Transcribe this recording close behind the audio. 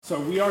So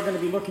we are going to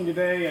be looking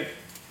today at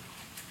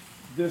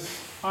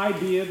this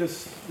idea,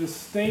 this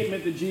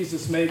statement that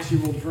Jesus makes, you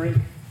will drink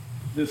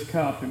this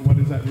cup, and what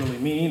does that really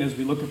mean as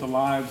we look at the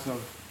lives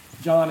of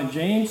John and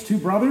James, two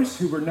brothers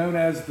who were known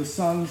as the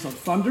sons of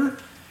thunder,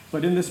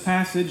 but in this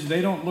passage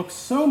they don't look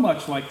so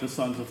much like the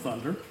sons of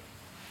thunder,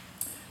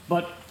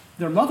 but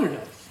their mother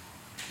does.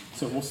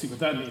 So we'll see what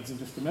that means in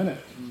just a minute.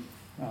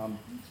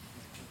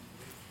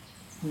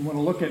 We want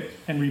to look at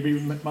and be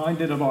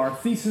reminded of our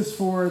thesis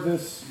for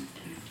this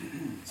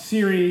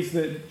series,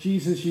 that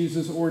Jesus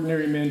uses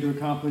ordinary men to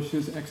accomplish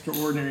his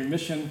extraordinary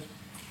mission,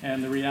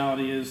 and the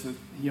reality is that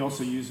he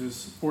also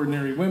uses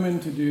ordinary women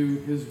to do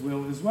his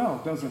will as well,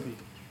 doesn't he?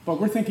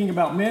 But we're thinking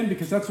about men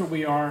because that's what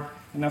we are,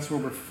 and that's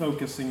what we're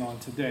focusing on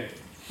today.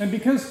 And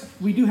because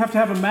we do have to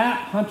have a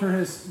map, Hunter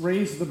has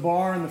raised the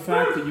bar and the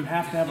fact that you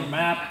have to have a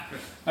map,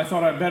 I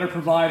thought I'd better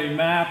provide a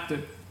map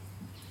that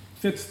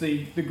fits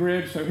the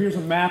grid. So here's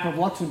a map of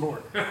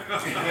Luxembourg.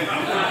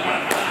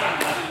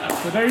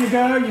 So there you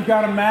go, you've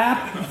got a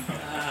map.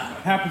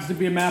 Happens to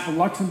be a map of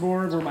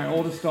Luxembourg, where my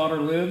oldest daughter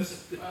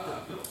lives,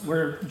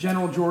 where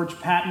General George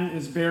Patton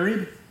is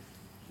buried.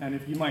 And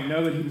if you might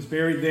know that he was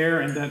buried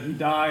there and that he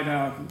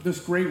died, this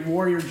great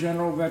warrior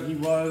general that he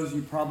was,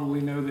 you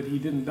probably know that he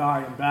didn't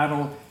die in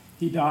battle.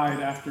 He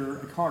died after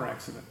a car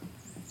accident,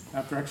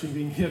 after actually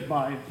being hit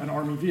by an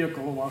army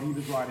vehicle while he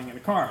was riding in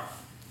a car,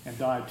 and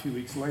died 2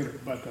 weeks later.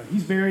 But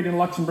he's buried in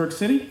Luxembourg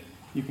City.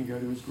 You can go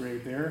to his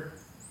grave there.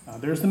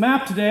 There's the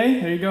map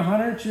today. There you go,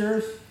 Hunter. It's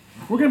yours.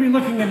 We're going to be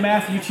looking at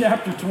Matthew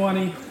chapter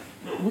 20.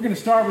 We're going to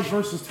start with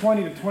verses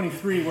 20 to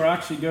 23. We'll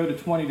actually go to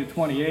 20 to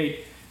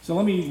 28. So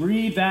let me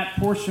read that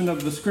portion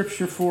of the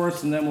scripture for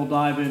us, and then we'll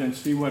dive in and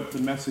see what the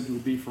message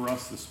would be for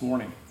us this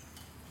morning.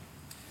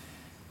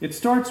 It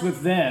starts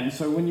with then.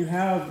 So when you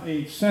have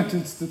a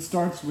sentence that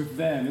starts with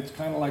then, it's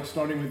kind of like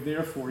starting with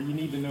therefore. You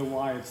need to know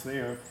why it's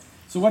there.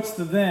 So what's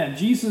the then?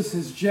 Jesus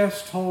has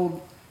just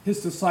told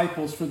his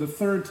disciples for the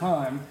third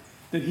time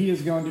that he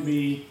is going to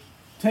be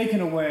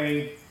taken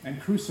away and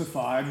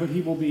crucified, but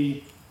he will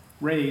be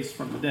raised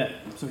from the dead.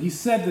 So he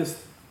said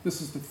this. This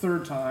is the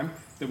third time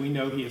that we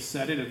know he has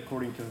said it,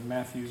 according to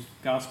Matthew's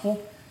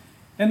gospel.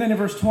 And then in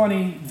verse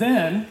 20,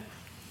 then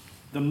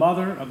the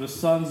mother of the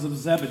sons of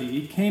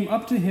Zebedee came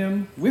up to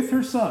him with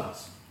her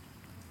sons,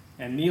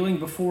 and kneeling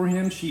before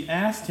him, she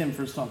asked him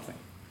for something.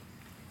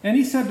 And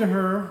he said to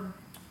her,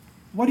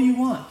 "What do you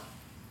want?"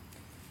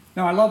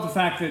 Now, I love the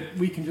fact that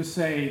we can just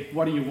say,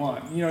 "What do you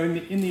want?" You know,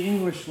 in the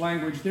English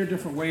language, there are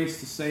different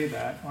ways to say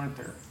that, aren't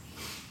there?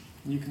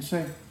 You can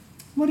say,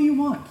 "What do you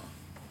want?"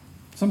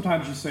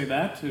 Sometimes you say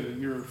that to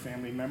your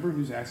family member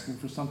who's asking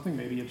for something,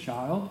 maybe a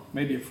child,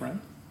 maybe a friend.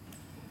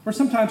 Or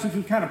sometimes if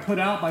you're kind of put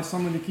out by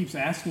someone who keeps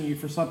asking you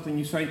for something,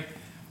 you say,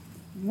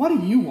 "What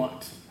do you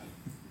want?"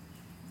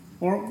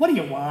 Or, "What do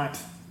you want?"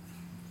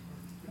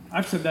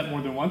 I've said that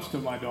more than once to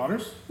my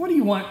daughters. "What do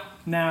you want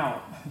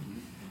now?"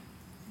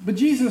 But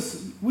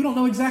Jesus, we don't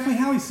know exactly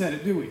how he said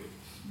it, do we?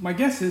 My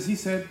guess is he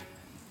said,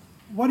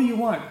 "What do you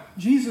want?"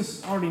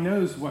 Jesus already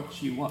knows what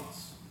she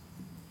wants.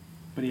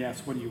 But he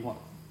asked, "What do you want?"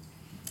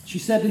 She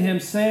said to him,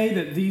 "Say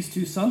that these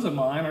two sons of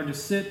mine are to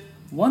sit,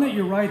 one at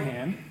your right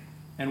hand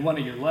and one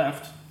at your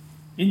left,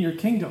 in your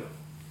kingdom."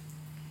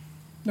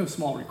 No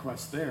small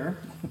request there.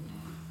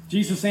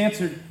 Jesus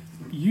answered,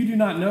 "You do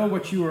not know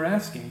what you are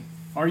asking.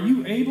 Are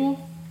you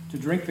able to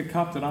drink the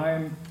cup that I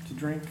am to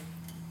drink?"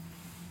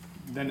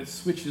 Then it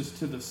switches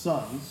to the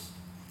sons.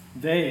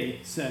 They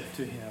said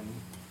to him,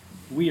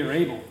 "We are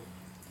able."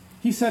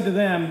 He said to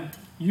them,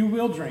 "You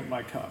will drink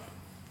my cup,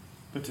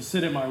 but to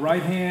sit at my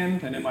right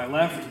hand and at my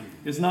left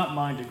is not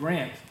mine to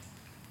grant,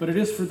 but it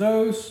is for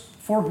those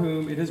for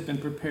whom it has been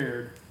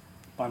prepared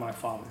by my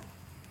Father."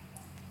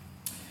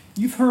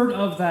 You've heard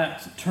of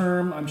that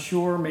term, I'm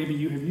sure. Maybe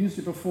you have used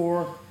it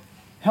before.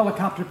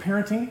 Helicopter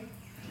parenting.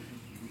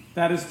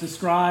 That is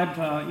described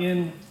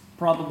in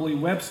probably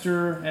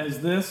Webster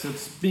as this.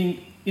 It's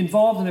being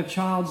involved in a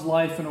child's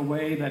life in a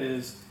way that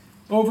is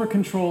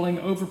over-controlling,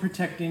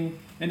 over-protecting,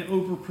 and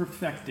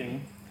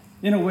over-perfecting,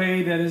 in a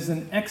way that is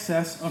in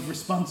excess of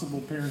responsible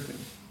parenting.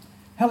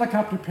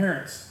 Helicopter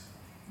parents.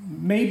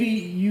 Maybe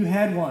you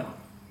had one.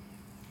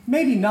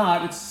 Maybe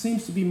not. It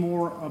seems to be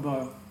more of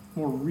a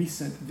more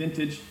recent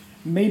vintage.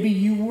 Maybe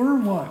you were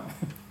one.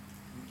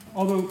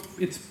 Although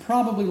it's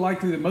probably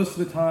likely that most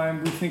of the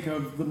time we think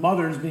of the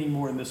mothers being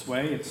more in this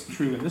way. It's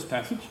true in this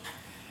passage.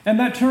 And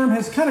that term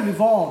has kind of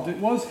evolved. It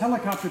was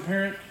helicopter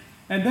parent,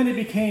 and then it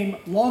became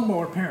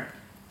lawnmower parent.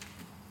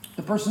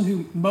 The person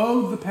who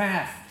mowed the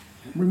path,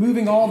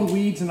 removing all the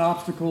weeds and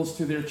obstacles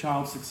to their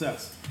child's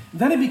success.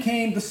 Then it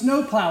became the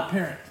snowplow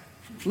parent,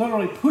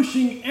 literally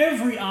pushing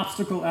every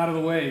obstacle out of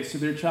the way so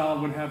their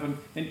child would have an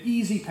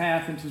easy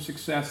path into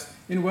success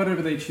in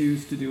whatever they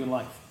choose to do in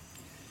life.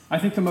 I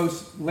think the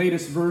most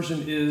latest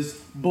version is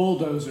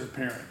bulldozer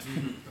parent,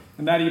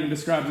 and that even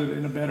describes it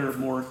in a better,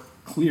 more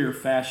clear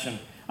fashion.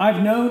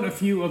 I've known a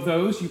few of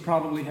those. You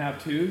probably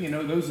have too. You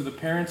know, those are the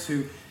parents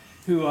who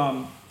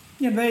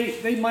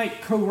they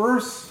might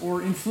coerce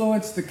or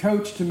influence the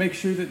coach to make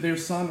sure that their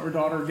son or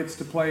daughter gets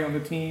to play on the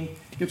team,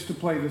 gets to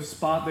play the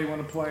spot they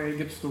want to play,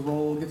 gets the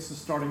role, gets the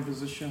starting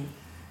position.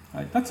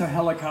 That's a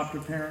helicopter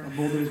parent, a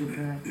bulldozer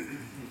parent.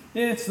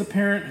 It's the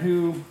parent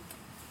who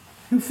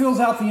fills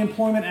out the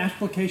employment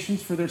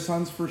applications for their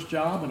son's first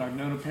job, and I've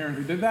known a parent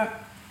who did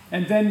that,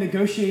 and then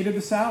negotiated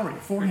the salary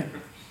for him.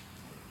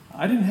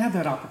 I didn't have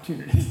that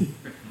opportunity.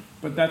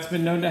 But that's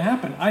been known to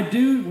happen. I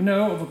do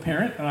know of a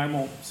parent, and I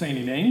won't say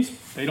any names.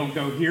 They don't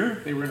go here.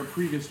 They were in a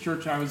previous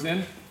church I was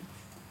in.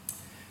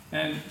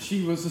 And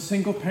she was a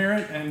single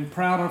parent and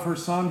proud of her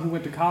son who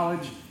went to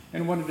college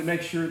and wanted to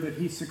make sure that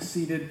he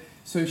succeeded.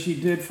 So she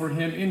did for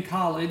him in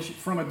college,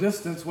 from a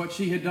distance, what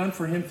she had done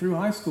for him through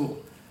high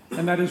school.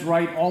 And that is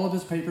write all of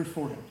his papers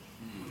for him.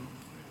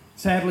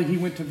 Sadly, he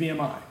went to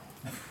VMI.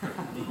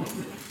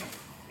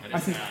 I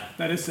think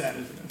that is sad,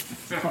 isn't it?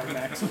 Sorry,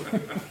 Max.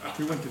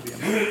 We went to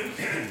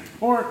VMI.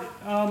 Or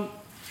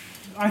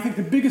I think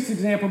the biggest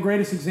example,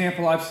 greatest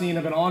example I've seen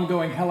of an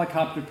ongoing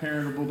helicopter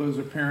parent or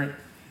bulldozer parent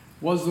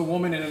was the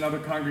woman in another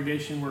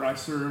congregation where I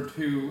served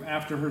who,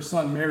 after her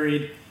son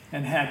married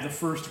and had the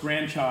first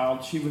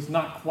grandchild, she was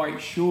not quite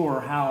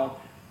sure how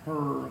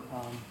her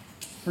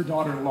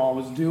daughter-in-law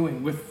was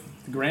doing with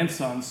the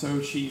grandson,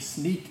 so she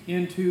sneaked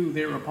into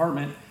their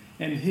apartment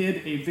and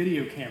hid a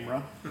video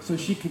camera so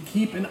she could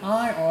keep an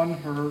eye on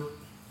her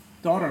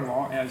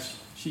daughter-in-law as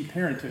she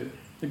parented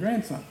the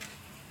grandson.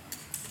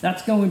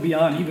 That's going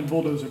beyond even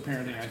bulldozer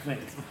parenting, I think.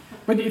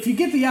 But if you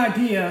get the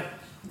idea,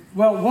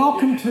 well,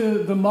 welcome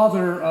to the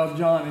mother of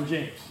John and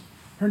James.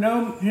 Her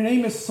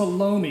name is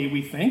Salome,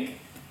 we think.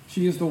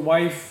 She is the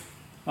wife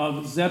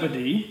of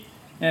Zebedee.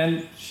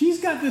 And she's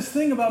got this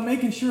thing about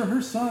making sure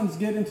her sons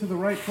get into the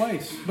right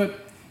place.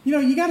 But,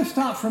 you got to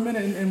stop for a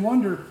minute and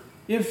wonder,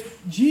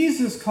 if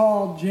Jesus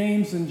called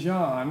James and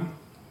John,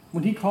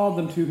 when he called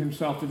them to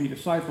himself to be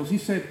disciples, he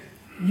said,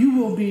 you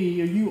will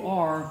be, or you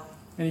are,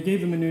 and he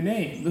gave them a new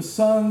name, the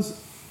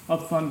sons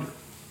of thunder.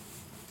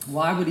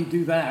 Why would he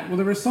do that? Well,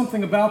 there was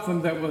something about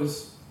them that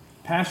was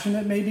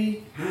passionate,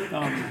 maybe,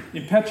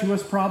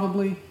 impetuous,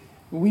 probably.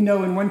 We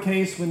know in one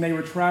case when they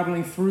were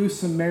traveling through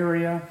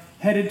Samaria,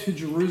 headed to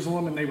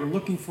Jerusalem, and they were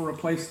looking for a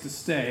place to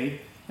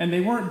stay, and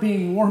they weren't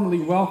being warmly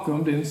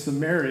welcomed in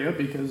Samaria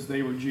because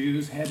they were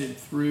Jews headed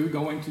through,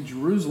 going to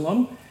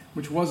Jerusalem,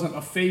 which wasn't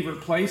a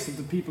favorite place of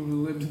the people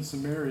who lived in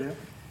Samaria.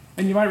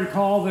 And you might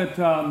recall that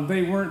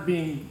they weren't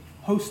being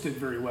hosted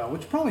very well,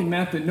 which probably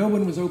meant that no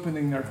one was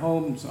opening their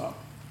homes up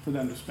for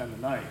them to spend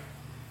the night.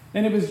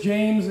 And it was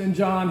James and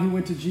John who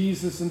went to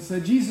Jesus and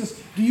said,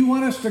 Jesus, do you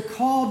want us to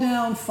call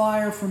down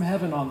fire from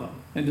heaven on them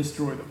and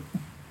destroy them?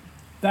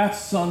 That's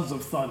sons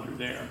of thunder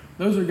there.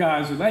 Those are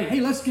guys who, hey,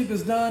 let's get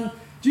this done.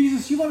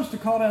 Jesus, you want us to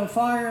call down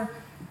fire?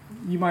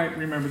 You might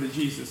remember that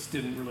Jesus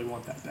didn't really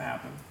want that to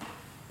happen.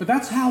 But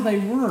that's how they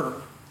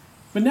were.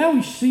 But now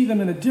we see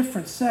them in a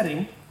different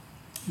setting.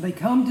 They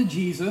come to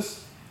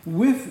Jesus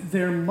with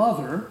their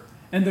mother,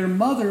 and their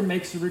mother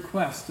makes a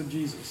request of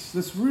Jesus.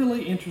 This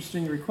really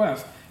interesting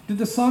request. Did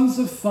the sons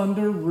of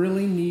thunder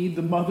really need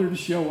the mother to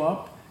show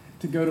up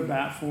to go to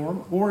bat for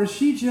them? Or is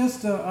she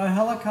just a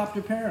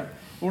helicopter parent?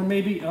 Or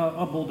maybe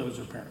a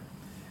bulldozer parent?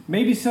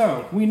 Maybe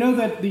so. We know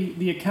that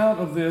the account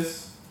of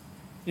this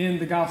in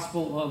the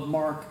Gospel of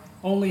Mark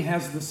only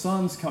has the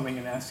sons coming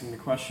and asking the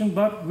question,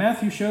 but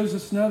Matthew shows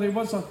us no, there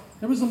was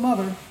a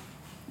mother,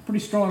 a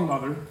pretty strong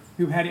mother,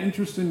 who had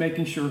interest in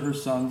making sure her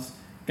sons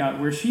got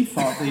where she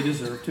thought they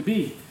deserved to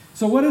be.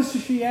 So what does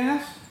she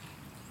ask?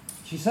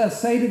 She says,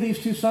 say to these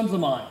two sons of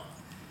mine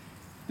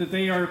that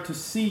they are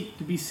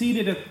to be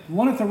seated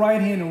one at the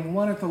right hand and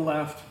one at the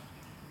left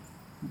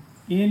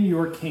in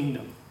your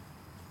kingdom.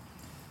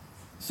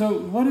 So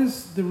what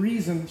is the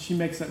reason she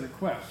makes that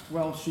request?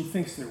 Well, she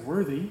thinks they're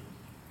worthy.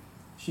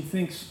 She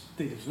thinks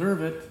they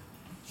deserve it.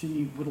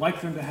 She would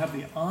like them to have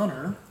the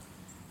honor.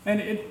 And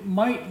it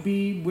might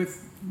be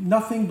with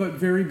nothing but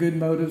very good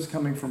motives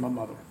coming from a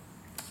mother.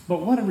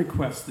 But what a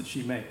request that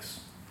she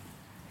makes.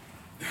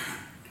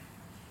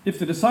 If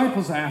the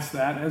disciples ask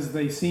that, as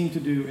they seem to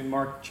do in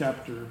Mark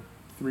chapter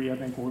 3, I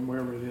think, or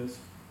wherever it is,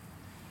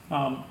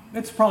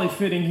 it's probably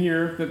fitting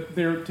here that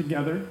they're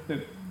together,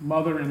 that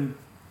mother and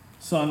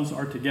sons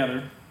are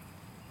together.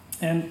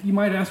 And you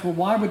might ask, well,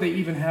 why would they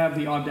even have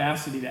the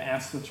audacity to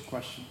ask such a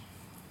question?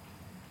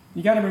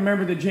 You got to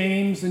remember that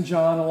James and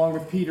John, along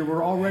with Peter,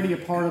 were already a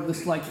part of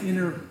this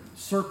inner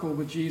circle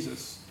with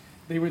Jesus.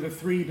 They were the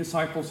three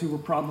disciples who were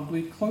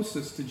probably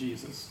closest to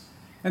Jesus.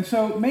 And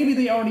so maybe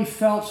they already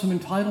felt some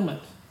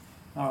entitlement.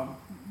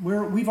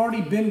 We've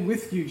already been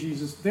with you,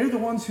 Jesus. They're the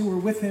ones who were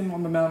with him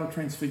on the Mount of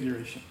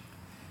Transfiguration.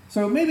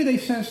 So maybe they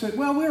sensed that,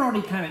 well, we're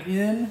already kind of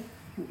in.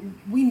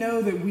 We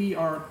know that we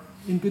are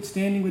in good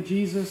standing with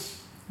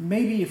Jesus.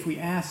 Maybe if we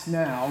ask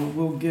now,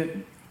 we'll get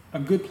a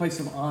good place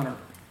of honor.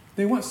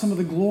 They want some of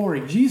the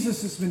glory.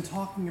 Jesus has been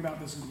talking about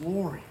this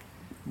glory.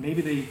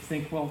 Maybe they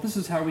think, well, this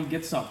is how we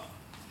get something.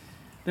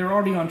 They're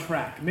already on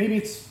track. Maybe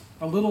it's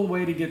a little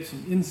way to get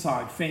some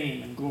inside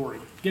fame and glory.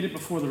 Get it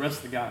before the rest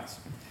of the guys.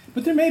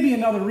 But there may be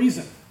another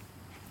reason.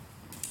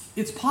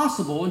 It's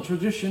possible in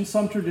tradition,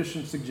 some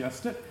traditions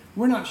suggest it,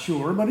 we're not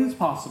sure, but it's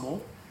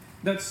possible,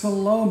 that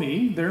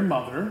Salome, their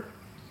mother,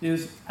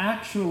 is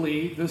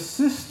actually the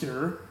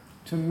sister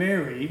to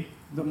Mary,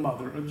 the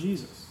mother of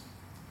Jesus.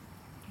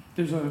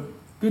 There's a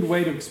good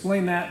way to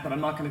explain that, but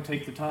I'm not going to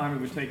take the time.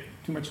 It would take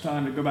too much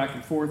time to go back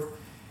and forth.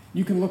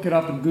 You can look it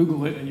up and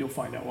Google it, and you'll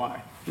find out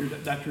why.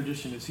 That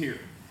tradition is here.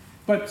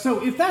 But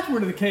so if that were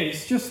the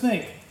case, just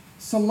think,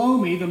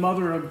 Salome, the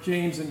mother of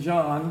James and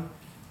John,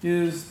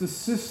 is the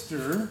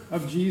sister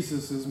of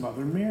Jesus'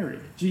 mother, Mary.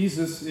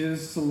 Jesus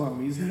is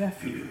Salome's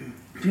nephew.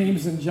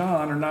 James and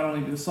John are not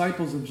only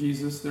disciples of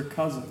Jesus, they're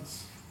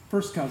cousins,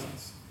 first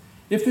cousins.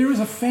 If there is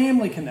a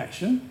family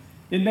connection,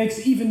 it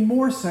makes even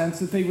more sense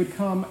that they would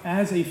come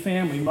as a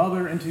family,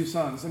 mother and two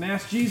sons, and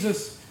ask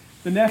Jesus,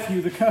 the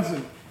nephew, the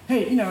cousin,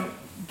 hey,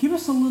 give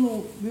us a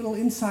little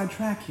inside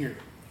track here.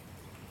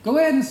 Go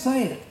ahead and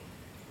say it.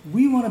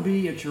 We want to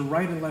be at your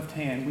right and left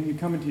hand when you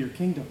come into your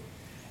kingdom.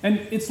 And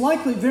it's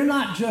likely they're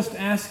not just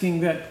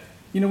asking that,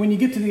 when you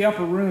get to the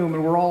upper room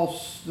and we're all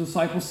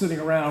disciples sitting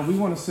around, we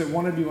want to sit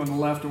one of you on the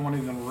left and one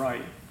of you on the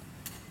right.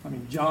 I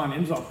mean, John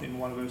ends up in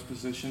one of those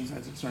positions,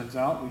 as it turns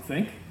out, we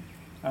think.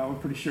 We're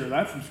pretty sure of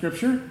that from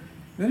Scripture.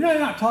 They're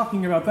not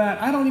talking about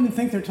that. I don't even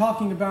think they're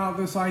talking about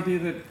this idea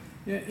that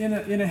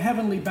in a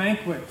heavenly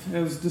banquet,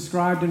 as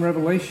described in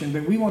Revelation,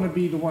 that we want to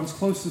be the ones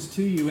closest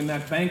to you in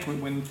that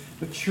banquet when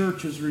the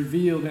church is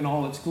revealed in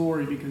all its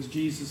glory because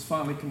Jesus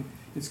finally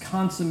is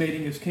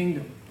consummating his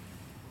kingdom.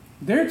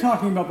 They're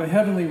talking about the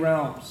heavenly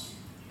realms,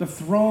 the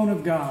throne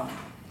of God.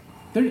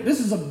 This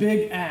is a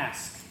big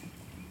ask.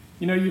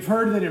 You've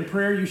heard that in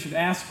prayer you should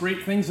ask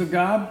great things of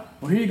God.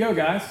 Well, here you go,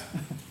 guys.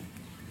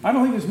 I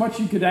don't think there's much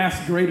you could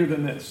ask greater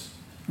than this.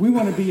 We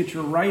want to be at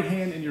your right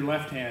hand and your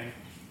left hand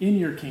in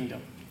your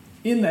kingdom,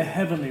 in the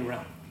heavenly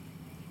realm.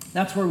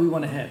 That's where we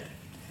want to head.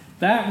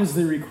 That was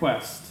the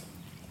request.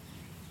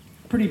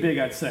 Pretty big,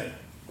 I'd say.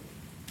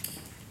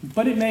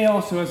 But it may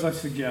also, as I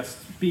suggest,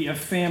 be a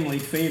family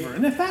favor.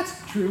 And if that's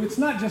true, it's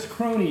not just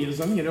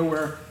cronyism,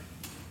 where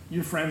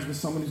you're friends with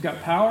someone who's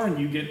got power and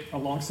you get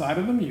alongside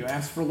of them, you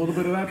ask for a little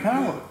bit of that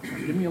power.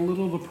 Give me a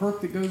little of the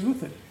perk that goes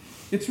with it.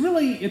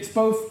 It's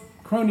both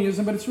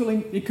cronyism, but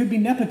it could be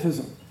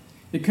nepotism.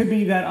 It could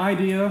be that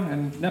idea,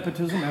 and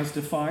nepotism as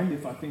defined,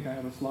 if I think I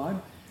have a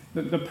slide,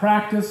 the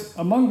practice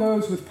among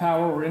those with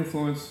power or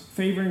influence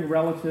favoring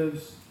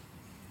relatives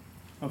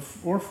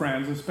or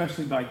friends,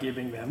 especially by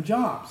giving them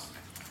jobs.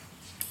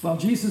 Well,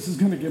 Jesus is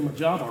going to give them a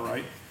job, all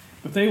right,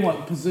 but they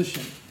want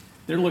position.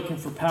 They're looking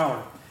for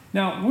power.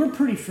 Now, we're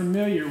pretty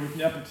familiar with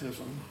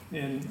nepotism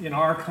in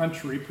our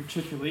country,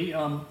 particularly,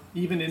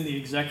 even in the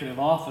executive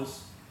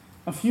office.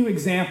 A few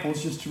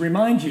examples just to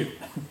remind you.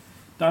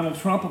 Donald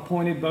Trump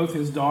appointed both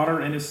his daughter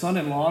and his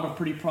son-in-law to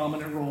pretty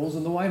prominent roles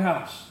in the White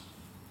House.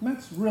 And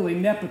that's really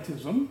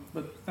nepotism,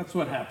 but that's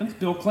what happens.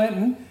 Bill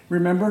Clinton,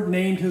 remember,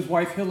 named his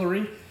wife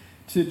Hillary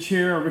to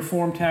chair a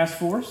reform task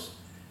force.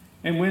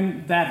 And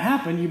when that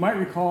happened, you might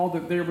recall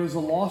that there was a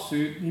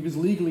lawsuit. He was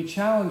legally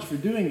challenged for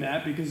doing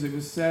that because it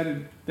was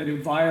said that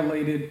it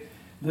violated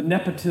the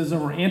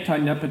nepotism or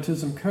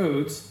anti-nepotism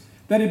codes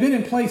that had been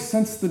in place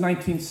since the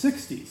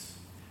 1960s.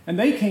 And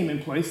they came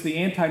in place, the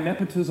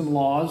anti-nepotism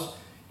laws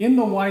in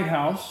the White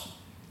House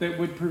that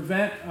would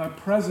prevent a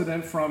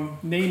president from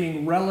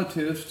naming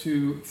relatives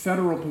to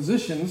federal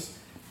positions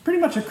pretty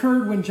much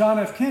occurred when John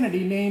F.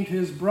 Kennedy named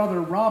his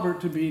brother Robert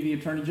to be the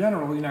Attorney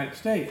General of the United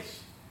States.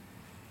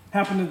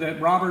 Happened that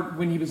Robert,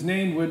 when he was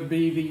named, would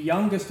be the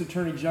youngest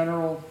Attorney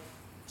General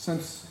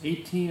since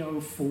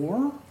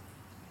 1804,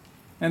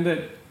 and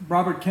that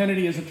Robert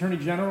Kennedy, as Attorney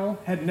General,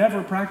 had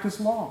never practiced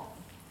law,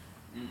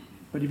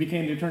 but he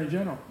became the Attorney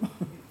General.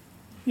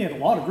 He had a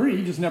law degree,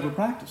 he just never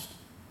practiced.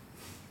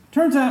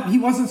 Turns out he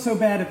wasn't so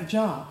bad at the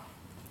job,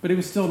 but it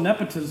was still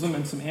nepotism,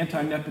 and some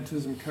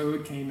anti-nepotism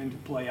code came into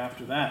play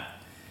after that.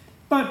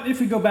 But if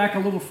we go back a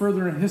little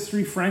further in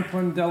history,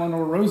 Franklin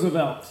Delano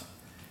Roosevelt,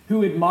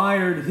 who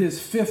admired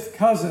his fifth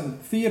cousin,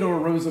 Theodore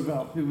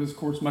Roosevelt, who was, of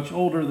course, much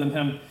older than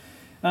him.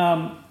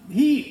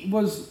 He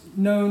was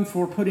known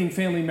for putting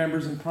family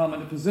members in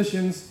prominent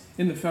positions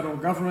in the federal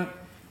government.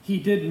 He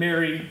did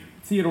marry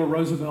Theodore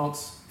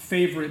Roosevelt's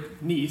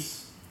favorite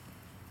niece,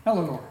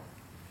 Eleanor.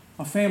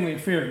 A family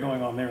affair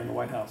going on there in the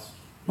White House.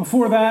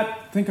 Before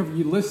that, think of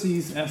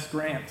Ulysses S.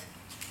 Grant.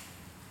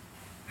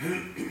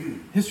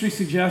 History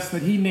suggests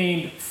that he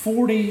named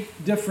 40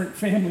 different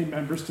family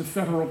members to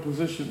federal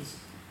positions.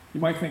 You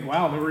might think,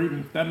 wow, there were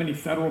even that many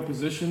federal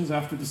positions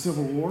after the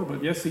Civil War,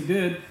 but yes, he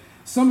did.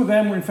 Some of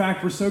them, in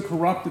fact, were so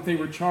corrupt that they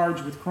were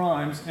charged with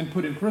crimes and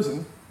put in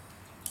prison,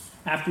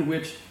 after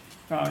which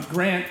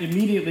Grant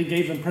immediately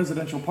gave them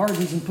presidential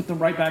pardons and put them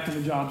right back in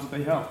the jobs that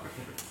they held.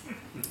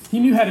 He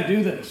knew how to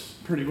do this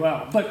pretty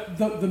well. But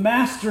the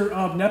master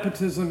of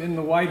nepotism in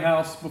the White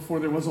House,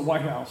 before there was a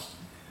White House,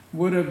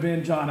 would have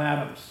been John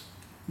Adams.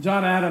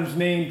 John Adams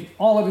named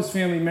all of his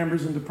family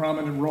members into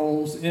prominent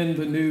roles in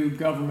the new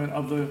government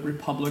of the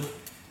Republic,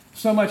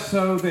 so much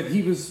so that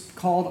he was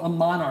called a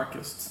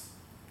monarchist.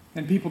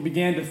 And people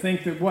began to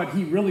think that what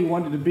he really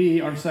wanted to be,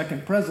 our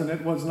second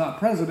president, was not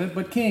president,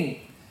 but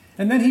king.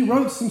 And then he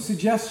wrote some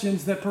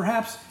suggestions that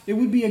perhaps it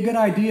would be a good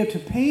idea to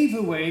pave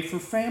the way for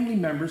family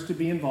members to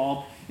be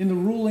involved in the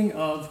ruling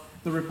of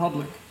the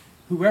republic.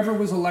 Whoever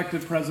was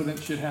elected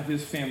president should have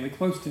his family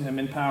close to him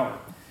in power.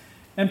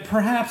 And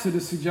perhaps it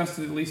is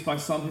suggested, at least by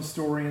some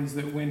historians,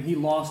 that when he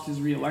lost his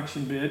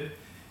re-election bid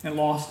and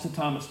lost to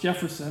Thomas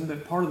Jefferson,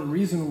 that part of the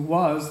reason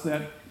was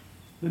that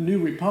the new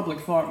republic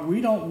thought,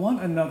 we don't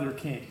want another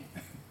king.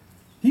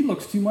 He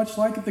looks too much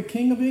like the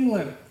King of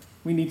England.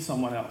 We need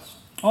someone else.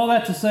 All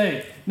that to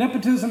say,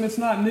 nepotism, it's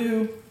not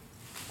new.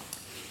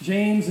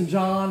 James and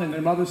John and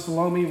their mother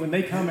Salome, when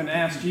they come and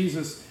ask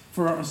Jesus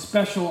for a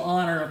special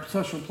honor, a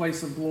special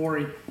place of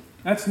glory,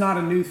 that's not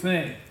a new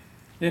thing.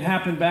 It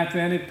happened back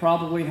then. It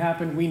probably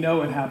happened. We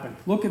know it happened.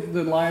 Look at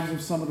the lives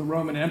of some of the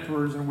Roman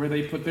emperors and where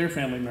they put their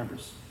family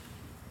members.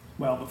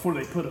 Well, before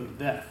they put them to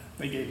death,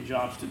 they gave them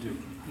jobs to do.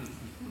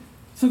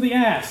 So the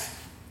ask,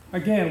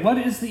 again, what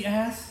is the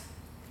ask?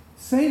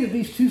 Say that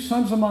these two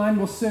sons of mine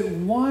will sit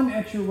one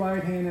at your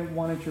right hand and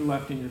one at your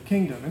left in your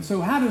kingdom. And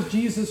so how does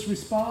Jesus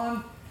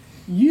respond?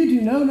 You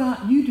do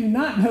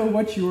not know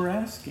what you are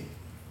asking.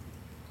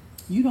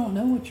 You don't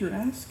know what you're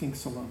asking,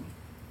 Salome.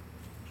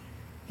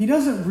 He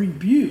doesn't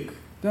rebuke,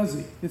 does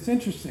he? It's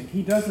interesting.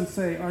 He doesn't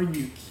say, are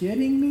you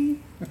kidding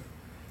me?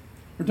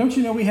 Or don't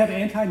you know we have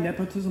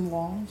anti-nepotism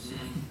laws?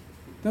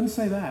 Doesn't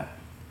say that.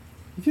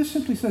 He just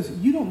simply says,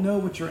 you don't know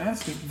what you're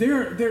asking.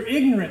 They're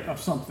ignorant of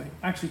something.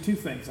 Actually, two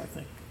things, I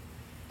think.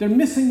 They're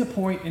missing the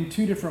point in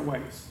two different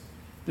ways.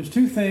 There's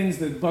two things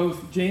that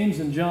both James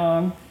and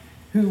John,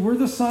 who were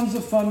the sons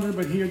of thunder,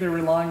 but here they're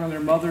relying on their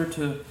mother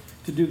to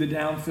do the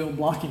downfield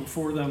blocking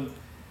for them.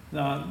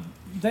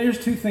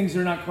 There's two things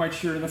they're not quite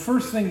sure. And the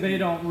first thing they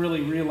don't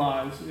really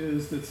realize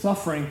is that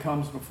suffering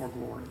comes before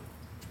glory.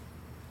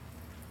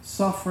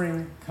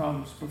 Suffering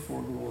comes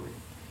before glory.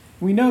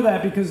 We know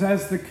that because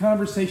as the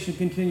conversation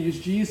continues,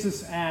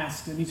 Jesus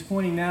asked, and he's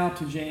pointing now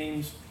to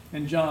James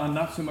and John,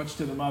 not so much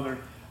to the mother,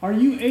 are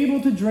you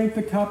able to drink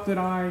the cup that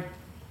I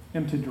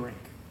am to drink?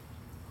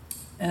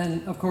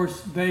 And of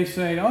course, they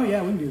say, oh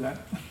yeah, we can do that.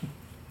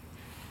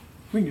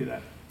 We can do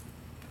that.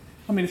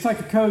 I mean, it's like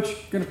a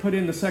coach going to put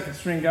in the second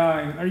string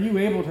guy, and are you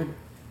able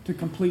to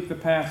complete the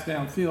pass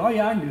downfield? Oh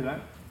yeah, I can do that.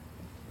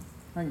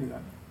 I can do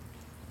that.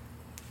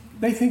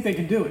 They think they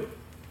can do it.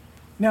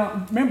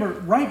 Now, remember,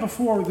 right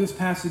before this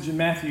passage in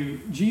Matthew,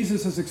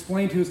 Jesus has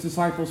explained to his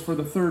disciples for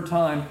the third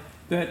time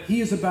that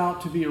he is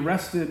about to be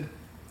arrested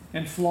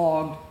and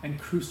flogged and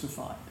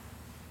crucified.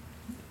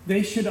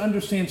 They should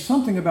understand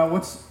something about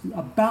what's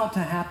about to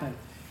happen.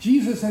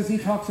 Jesus, as he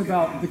talks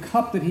about the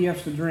cup that he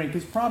has to drink,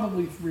 is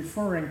probably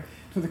referring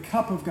to the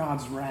cup of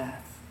God's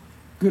wrath.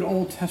 Good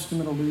Old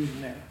Testament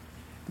allusion there.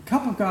 The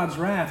cup of God's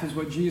wrath is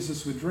what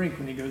Jesus would drink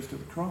when he goes to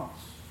the cross.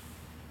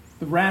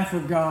 The wrath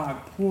of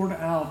God poured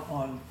out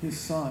on his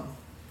Son.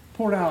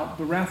 Poured out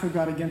the wrath of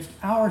God against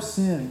our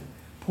sin,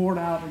 poured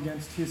out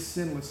against his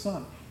sinless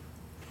Son.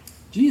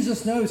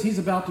 Jesus knows he's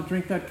about to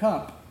drink that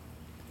cup.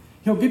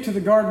 He'll get to the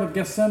Garden of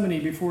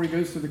Gethsemane before he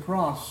goes to the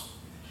cross.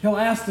 He'll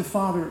ask the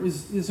Father,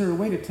 is there a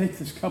way to take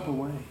this cup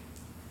away?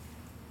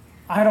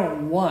 I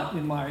don't want,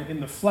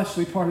 in the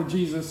fleshly part of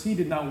Jesus, he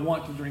did not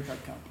want to drink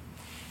that cup.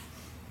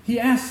 He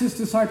asked his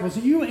disciples, are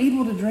you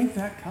able to drink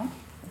that cup?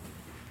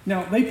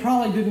 Now, they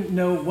probably didn't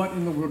know what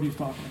in the world he was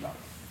talking about.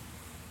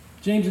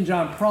 James and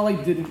John probably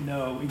didn't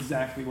know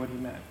exactly what he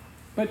meant.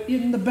 But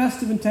in the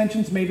best of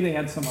intentions, maybe they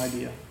had some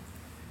idea.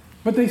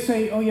 But they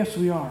say, oh yes,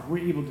 we are.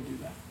 We're able to do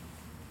that.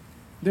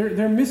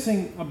 They're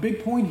missing a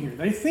big point here.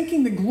 They're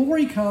thinking that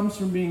glory comes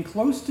from being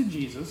close to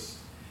Jesus.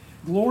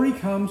 Glory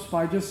comes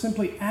by just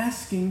simply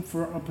asking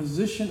for a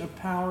position of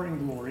power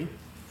and glory.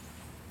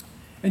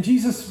 And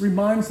Jesus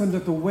reminds them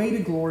that the way to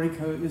glory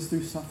is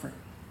through suffering.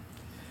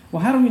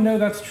 Well, how do we know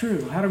that's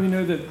true? How do we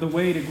know that the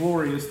way to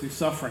glory is through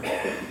suffering?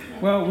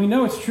 Well, we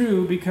know it's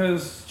true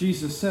because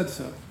Jesus said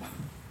so,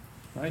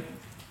 right?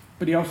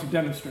 But he also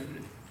demonstrated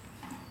it.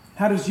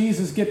 How does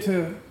Jesus get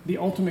to the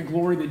ultimate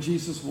glory that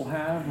Jesus will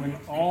have when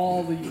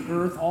all the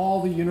earth,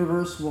 all the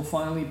universe will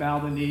finally bow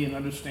the knee and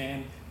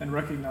understand and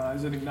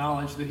recognize and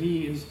acknowledge that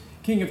he is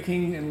King of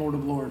Kings and Lord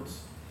of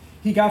Lords?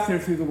 He got there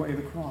through the way of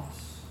the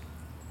cross.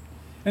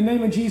 And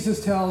then when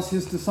Jesus tells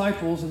his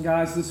disciples, and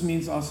guys, this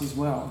means us as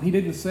well, he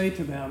didn't say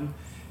to them,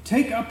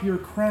 take up your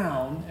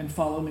crown and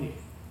follow me,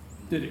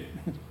 did he?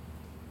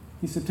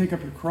 He said, take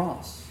up your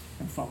cross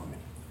and follow me.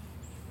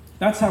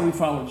 That's how we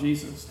follow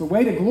Jesus. The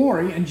way to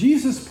glory, and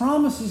Jesus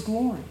promises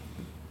glory.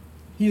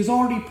 He has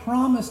already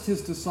promised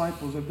his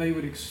disciples that they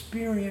would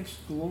experience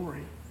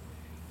glory.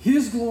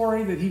 His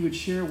glory that he would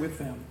share with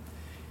them.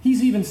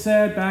 He's even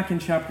said back in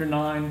chapter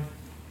 19,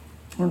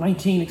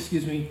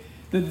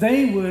 that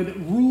they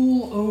would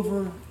rule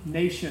over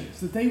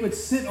nations, that they would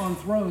sit on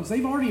thrones.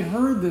 They've already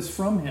heard this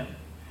from him.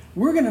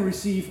 We're going to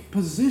receive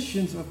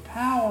positions of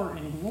power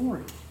and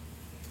glory.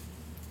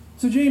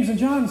 So James and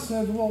John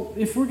said, well,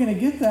 if we're going to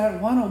get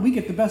that, why don't we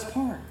get the best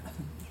part?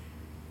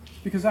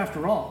 Because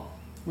after all,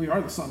 we are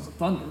the sons of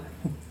thunder.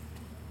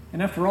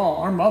 And after all,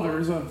 our mother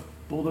is a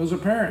bulldozer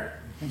parent,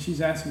 and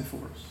she's asking for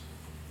us.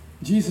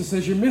 Jesus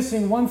says, you're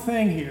missing one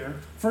thing here.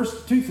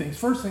 Two things.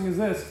 First thing is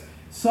this: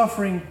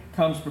 suffering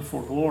comes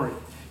before glory.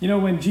 You know,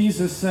 when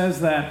Jesus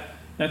says that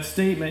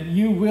statement,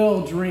 you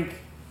will drink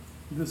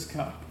this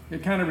cup,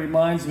 it kind of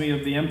reminds me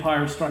of The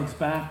Empire Strikes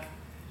Back.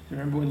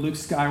 Remember when Luke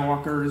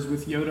Skywalker is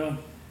with Yoda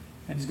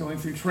and he's going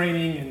through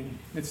training and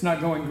it's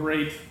not going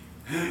great,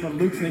 but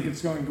Luke thinks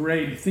it's going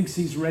great. He thinks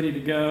he's ready to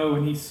go,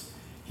 and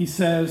he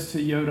says to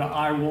Yoda,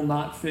 I will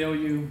not fail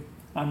you.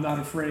 I'm not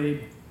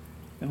afraid.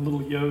 And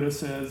little Yoda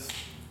says,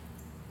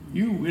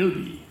 you will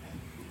be.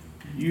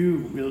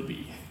 You will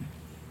be.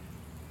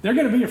 They're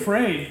going to be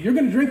afraid. You're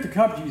going to drink the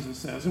cup, Jesus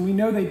says. And we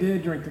know they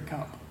did drink the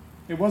cup.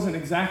 It wasn't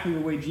exactly the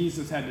way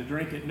Jesus had to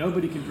drink it.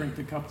 Nobody could drink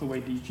the cup the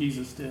way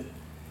Jesus did.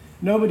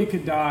 Nobody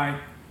could die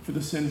for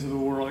the sins of the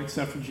world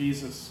except for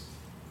Jesus.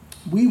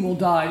 We will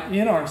die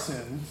in our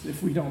sins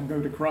if we don't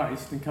go to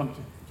Christ and come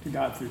to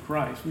God through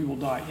Christ. We will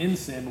die in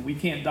sin, but we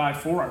can't die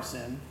for our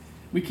sin.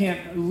 We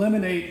can't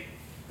eliminate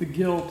the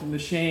guilt and the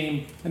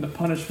shame and the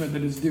punishment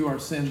that is due our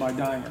sin by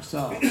dying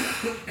ourselves.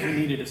 We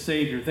needed a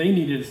Savior. They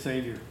needed a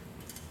Savior.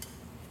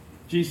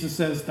 Jesus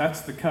says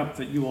that's the cup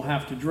that you will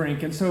have to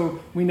drink. And so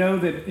we know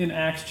that in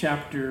Acts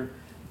chapter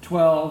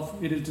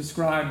 12, it is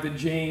described that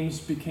James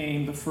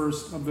became the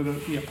first of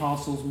the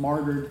apostles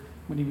martyred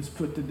when he was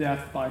put to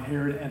death by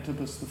Herod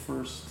Antipas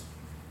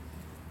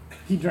I.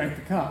 He drank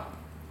the cup.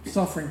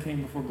 Suffering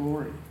came before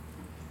glory.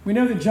 We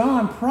know that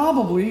John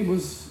probably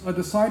was a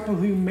disciple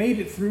who made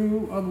it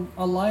through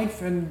a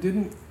life and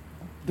didn't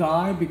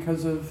die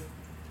because of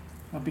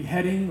a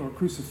beheading or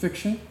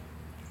crucifixion.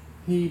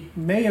 He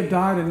may have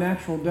died a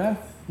natural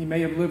death. He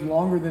may have lived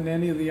longer than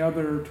any of the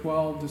other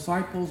 12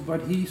 disciples,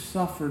 but he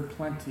suffered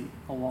plenty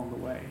along the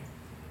way.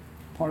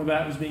 Part of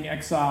that was being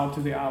exiled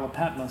to the Isle of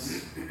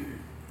Patmos.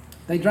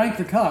 They drank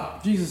the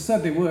cup. Jesus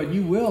said they would.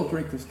 You will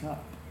drink this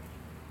cup.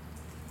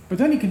 But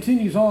then he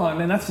continues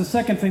on, and that's the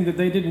second thing that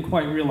they didn't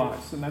quite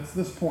realize, and that's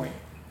this point,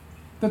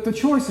 that the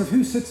choice of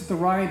who sits at the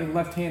right and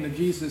left hand of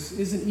Jesus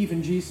isn't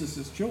even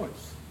Jesus'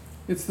 choice.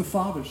 It's the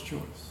Father's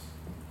choice.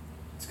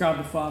 It's God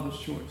the Father's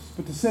choice.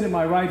 But to sit at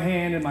my right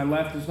hand and my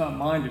left is not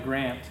mine to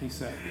grant, he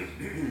said,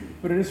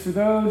 but it is for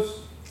those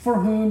for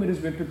whom it has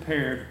been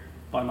prepared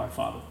by my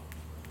Father.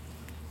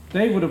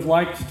 They would have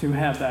liked to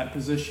have that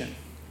position.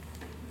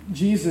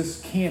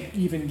 Jesus can't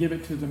even give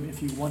it to them if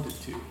he wanted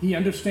to. He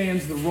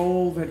understands the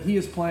role that he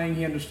is playing.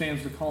 He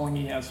understands the calling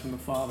he has from the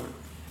Father.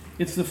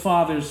 It's the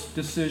Father's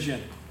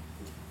decision.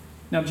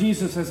 Now,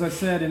 Jesus, as I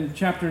said in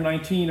chapter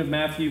 19 of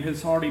Matthew,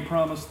 has already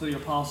promised the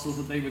apostles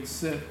that they would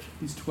sit,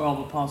 these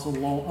 12 apostles,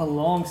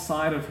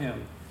 alongside of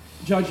him,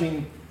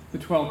 judging the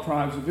 12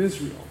 tribes of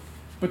Israel.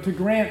 But to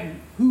grant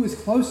who is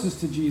closest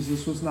to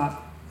Jesus was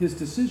not his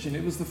decision.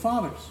 It was the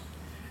Father's.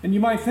 And you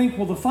might think,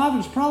 well, the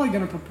Father's probably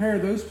going to prepare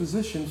those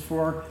positions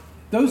for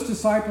those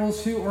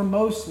disciples who are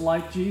most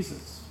like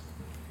Jesus.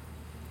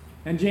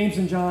 And James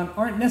and John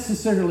aren't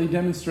necessarily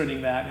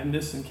demonstrating that in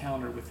this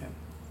encounter with him.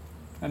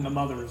 And the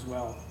mother as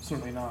well,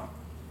 certainly not.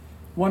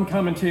 One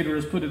commentator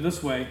has put it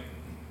this way: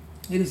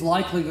 it is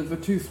likely that the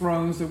two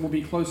thrones that will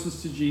be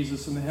closest to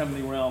Jesus in the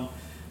heavenly realm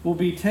will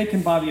be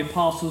taken by the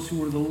apostles who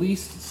were the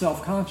least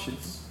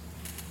self-conscious,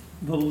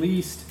 the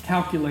least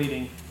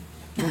calculating,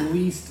 the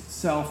least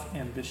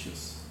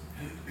self-ambitious.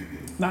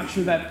 Not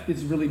sure that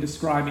is really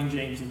describing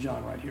James and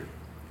John right here.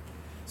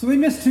 So they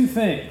missed two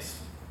things.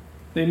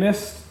 They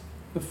missed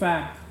the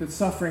fact that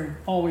suffering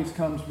always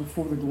comes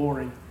before the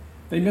glory.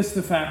 They missed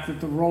the fact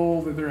that the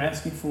role that they're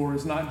asking for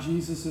is not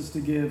Jesus's to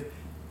give.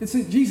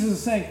 Jesus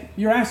is saying,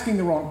 you're asking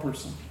the wrong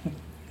person. You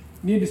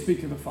need to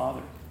speak to the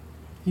Father.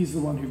 He's the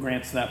one who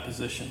grants that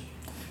position.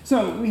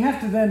 So we have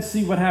to then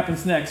see what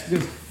happens next,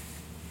 because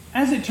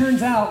as it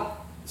turns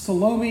out,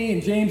 Salome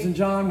and James and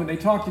John, when they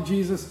talked to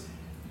Jesus,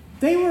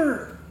 they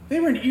were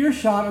in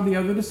earshot of the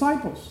other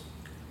disciples.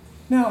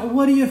 Now,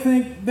 what do you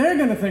think they're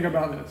going to think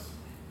about this?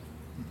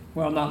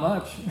 Well, not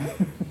much.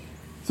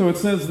 So it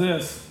says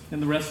this in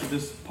the rest of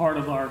this part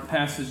of our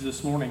passage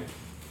this morning,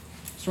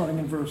 starting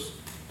in verse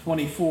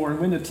 24. And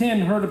when the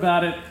 10 heard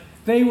about it,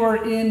 they were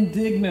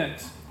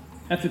indignant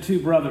at the two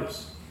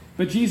brothers.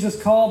 But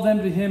Jesus called them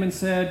to him and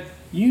said,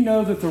 you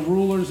know that the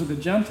rulers of the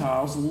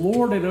Gentiles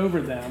lord it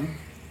over them,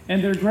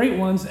 and their great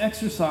ones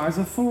exercise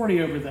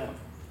authority over them.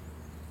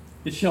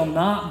 It shall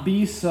not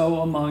be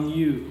so among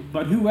you,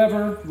 but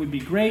whoever would be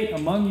great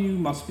among you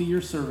must be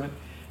your servant,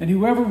 and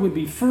whoever would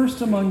be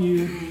first among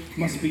you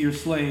must be your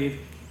slave,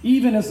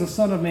 even as the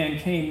Son of Man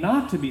came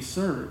not to be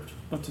served,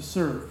 but to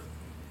serve,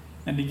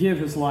 and to give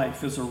his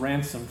life as a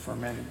ransom for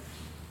many.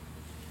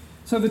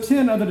 So the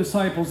 10 other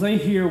disciples, they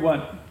hear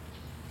what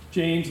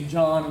James and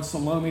John and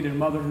Salome, their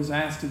mother, has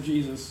asked of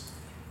Jesus,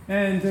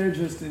 and they're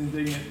just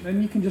indignant.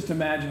 And you can just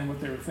imagine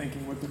what they were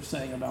thinking, what they're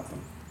saying about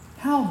them.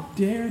 How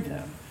dare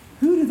them?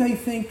 Who do they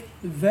think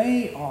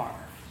they are?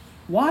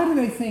 Why do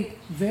they think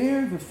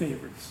they're the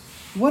favorites?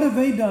 What have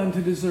they done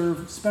to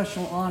deserve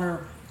special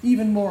honor,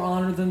 even more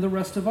honor than the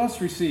rest of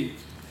us receive?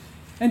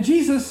 And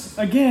Jesus,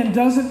 again,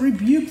 doesn't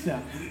rebuke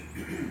them.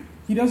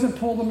 He doesn't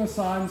pull them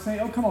aside and say,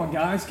 oh, come on,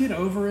 guys, get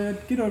over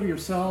it. Get over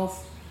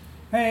yourself.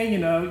 hey, you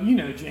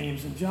know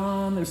James and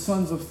John, they're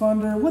sons of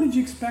thunder. What did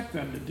you expect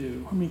them to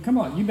do? I mean, come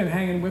on, you've been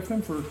hanging with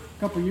them for a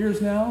couple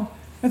years now.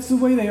 That's the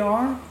way they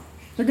are.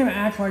 They're going to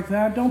act like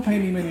that. Don't pay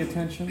them any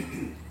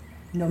attention.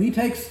 No, he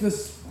takes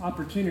this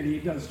opportunity,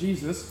 does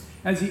Jesus,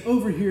 as he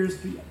overhears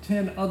the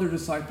 10 other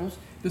disciples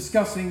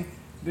discussing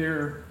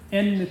their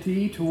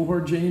enmity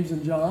toward James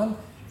and John,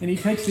 and he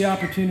takes the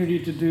opportunity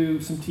to do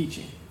some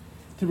teaching,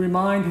 to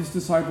remind his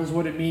disciples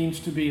what it means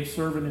to be a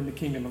servant in the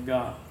kingdom of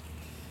God.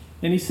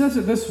 And he says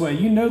it this way,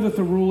 you know that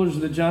the rulers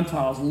of the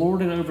Gentiles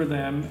lord it over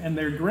them, and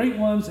their great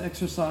ones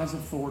exercise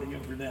authority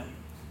over them.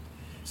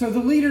 So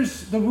the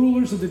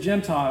rulers of the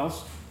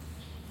Gentiles,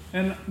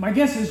 and my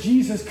guess is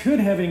Jesus could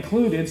have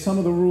included some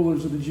of the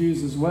rulers of the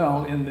Jews as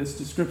well in this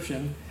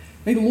description.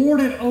 They lord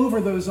it over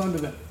those under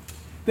them.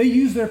 They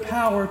use their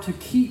power to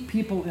keep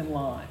people in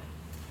line.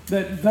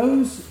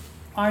 The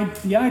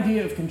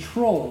idea of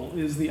control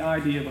is the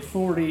idea of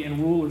authority and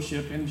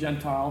rulership in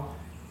Gentile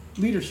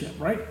leadership,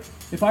 right?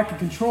 If I can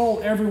control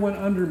everyone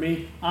under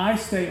me, I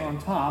stay on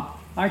top.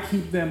 I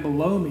keep them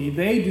below me.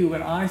 They do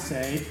what I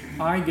say.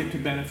 I get to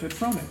benefit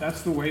from it.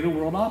 That's the way the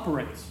world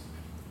operates.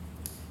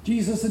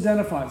 Jesus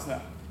identifies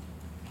that.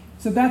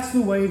 So that's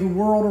the way the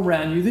world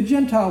around you, the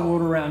Gentile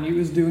world around you,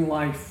 is doing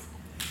life.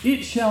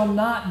 It shall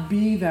not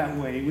be that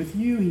way with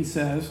you, he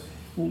says.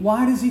 Well,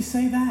 why does he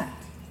say that?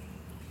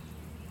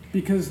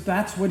 Because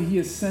that's what he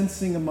is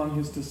sensing among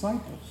his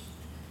disciples.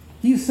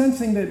 He is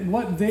sensing that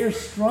what they're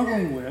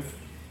struggling with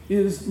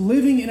is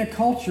living in a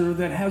culture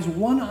that has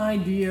one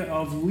idea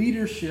of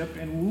leadership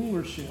and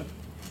rulership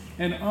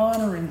and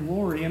honor and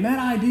glory. And that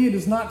idea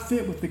does not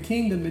fit with the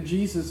kingdom that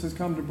Jesus has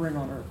come to bring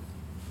on earth.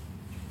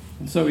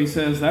 And so he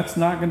says, that's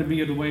not going to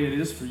be the way it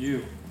is for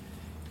you.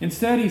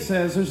 Instead, he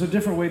says, there's a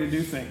different way to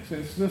do things.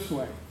 It's this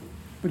way.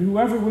 But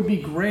whoever would be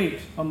great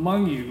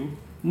among you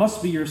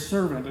must be your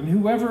servant, and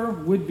whoever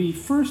would be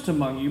first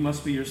among you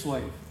must be your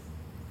slave.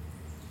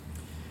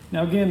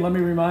 Now again, let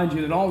me remind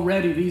you that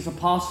already these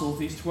apostles,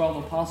 these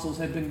 12 apostles,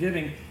 had been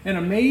giving an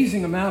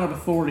amazing amount of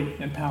authority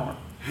and power.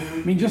 I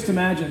mean, just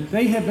imagine,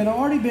 they have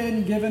already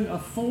been given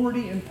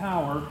authority and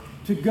power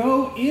to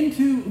go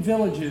into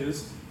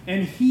villages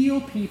and heal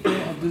people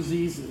of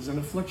diseases and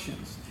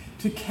afflictions,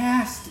 to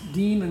cast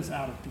demons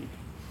out of people.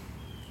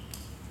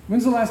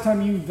 When's the last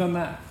time you've done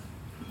that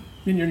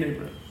in your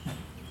neighborhood?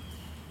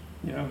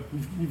 You know,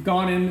 you've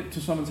gone into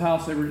someone's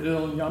house, they were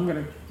ill, and I'm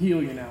going to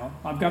heal you now.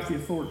 I've got the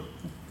authority.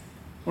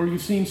 Or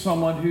you've seen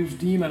someone who's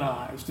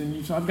demonized, and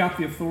you say, I've got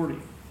the authority.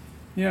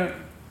 You know,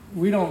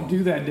 we don't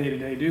do that day to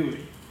day, do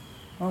we?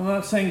 I'm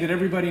not saying that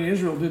everybody in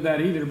Israel did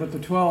that either, but the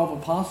 12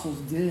 apostles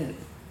did.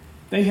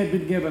 They had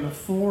been given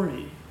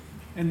authority,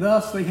 and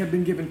thus they had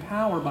been given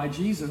power by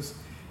Jesus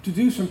to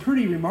do some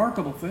pretty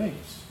remarkable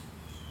things.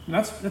 And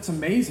that's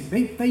amazing.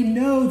 They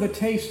know the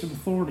taste of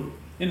authority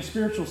in a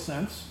spiritual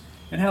sense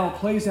and how it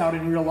plays out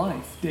in real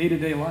life,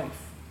 day-to-day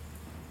life.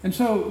 And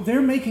so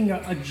they're making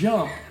a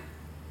jump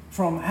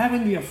from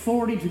having the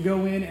authority to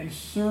go in and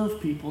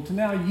serve people to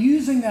now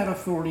using that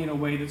authority in a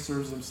way that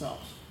serves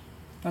themselves.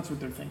 That's what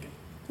they're thinking.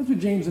 That's what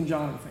James and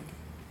John are thinking,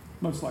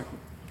 most likely.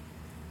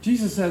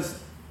 Jesus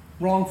says,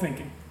 wrong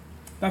thinking.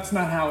 That's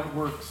not how it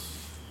works.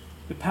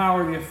 The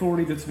power, the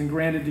authority that's been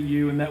granted to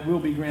you and that will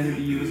be granted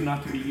to you is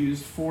not to be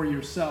used for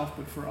yourself,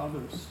 but for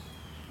others.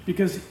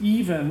 Because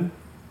even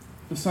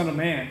the Son of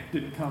Man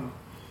didn't come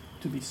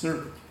to be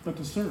served, but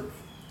to serve.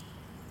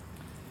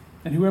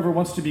 And whoever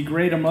wants to be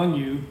great among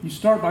you, you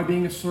start by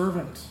being a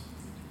servant.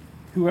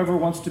 Whoever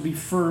wants to be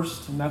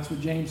first, and that's what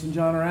James and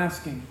John are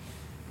asking.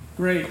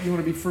 Great, you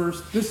want to be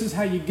first? This is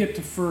how you get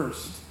to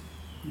first.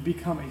 You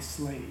become a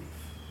slave.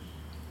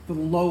 The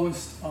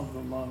lowest of the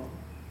low.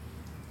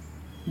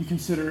 You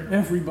consider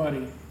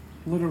everybody,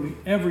 literally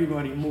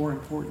everybody, more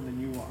important than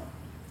you are.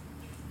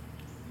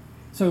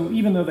 So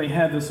even though they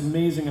had this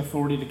amazing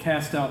authority to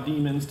cast out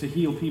demons, to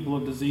heal people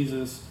of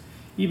diseases,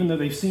 even though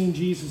they've seen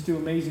Jesus do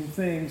amazing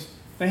things,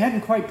 they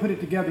hadn't quite put it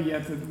together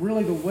yet that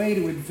really the way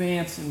to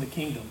advance in the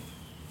kingdom.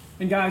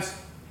 And guys,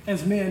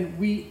 as men,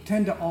 we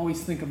tend to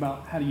always think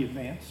about how do you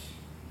advance.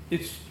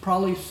 It's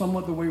probably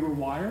somewhat the way we're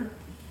wired.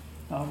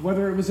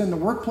 Whether it was in the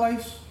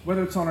workplace,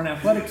 whether it's on an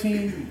athletic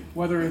team,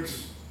 whether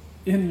it's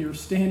in your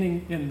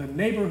standing in the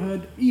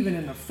neighborhood, even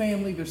in the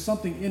family, there's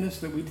something in us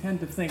that we tend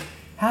to think,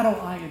 how do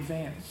I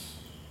advance?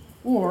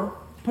 Or,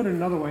 put it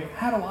another way,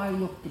 how do I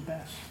look the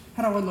best?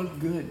 How do I look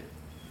good?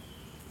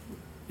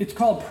 It's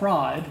called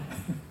pride.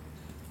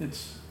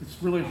 It's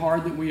really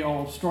hard that we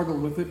all struggle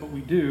with it, but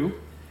we do.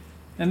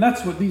 And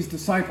that's what these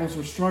disciples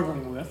are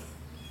struggling with.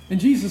 And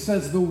Jesus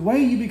says the way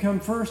you become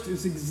first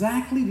is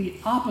exactly the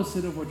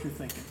opposite of what you're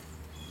thinking.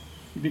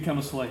 You become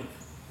a slave.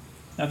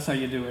 That's how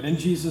you do it. And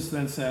Jesus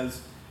then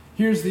says,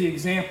 here's the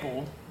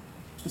example,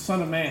 the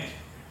Son of Man,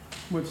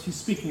 which he's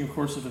speaking, of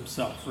course, of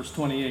himself. Verse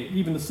 28,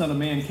 even the Son of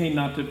Man came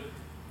not to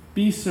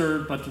be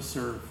served, but to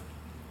serve,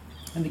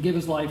 and to give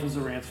his life as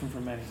a ransom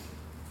for many.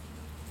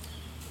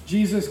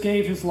 Jesus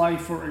gave his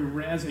life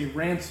as a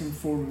ransom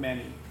for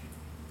many.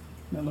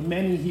 Now, the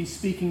many he's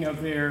speaking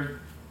of there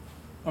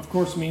of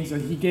course, means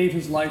that he gave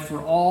his life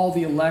for all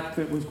the elect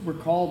that were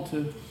called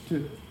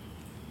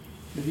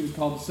that he was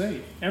called to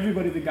save.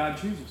 Everybody that God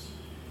chooses.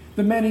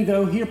 The many,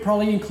 though, here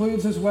probably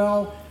includes as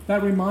well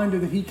that reminder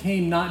that he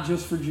came not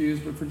just for Jews,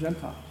 but for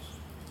Gentiles.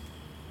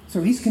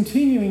 So he's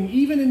continuing,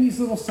 even in these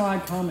little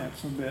side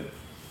comments a bit,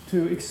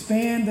 to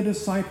expand the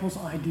disciples'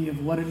 idea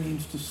of what it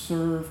means to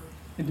serve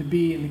and to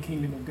be in the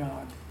kingdom of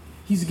God.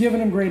 He's given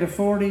them great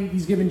authority.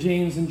 He's given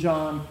James and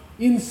John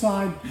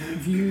inside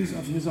views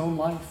of his own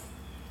life.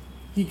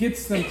 He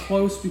gets them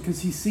close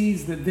because he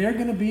sees that they're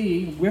going to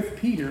be, with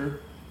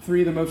Peter,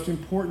 three of the most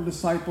important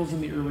disciples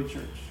in the early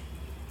church.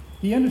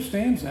 He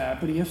understands that,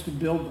 but he has to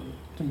build them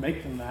to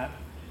make them that.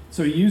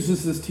 So he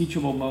uses this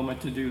teachable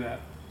moment to do that.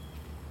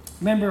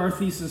 Remember our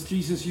thesis,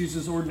 Jesus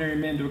uses ordinary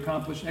men to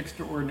accomplish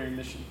extraordinary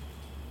mission.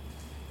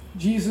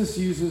 Jesus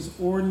uses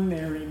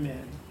ordinary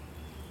men.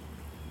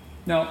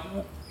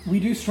 Now, we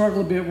do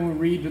struggle a bit when we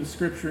read the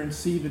scripture and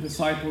see the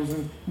disciples,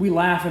 and we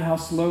laugh at how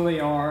slow they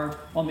are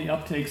on the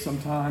uptake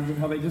sometimes and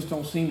how they just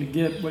don't seem to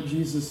get what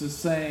Jesus is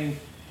saying.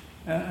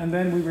 And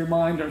then we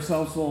remind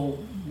ourselves, well,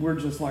 we're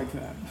just like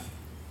that.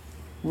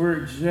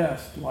 We're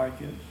just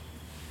like it.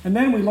 And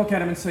then we look at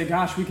them and say,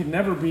 gosh, we could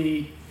never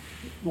be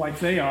like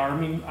they are. I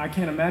mean, I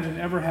can't imagine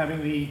ever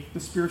having the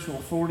spiritual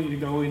authority to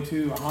go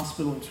into a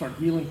hospital and start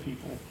healing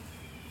people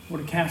or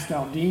to cast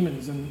out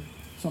demons in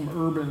some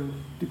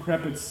urban,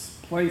 decrepit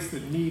place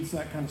that needs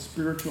that kind of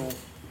spiritual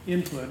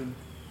input.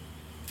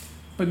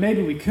 But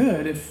maybe we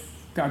could if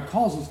God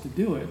calls us to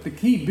do it. The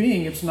key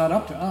being it's not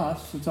up to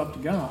us, it's up to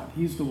God.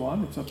 He's the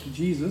one, it's up to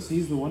Jesus.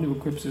 He's the one who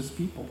equips his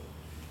people.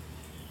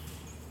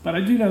 But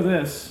I do know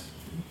this,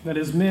 that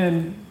as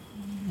men,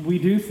 we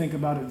do think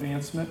about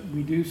advancement.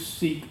 We do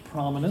seek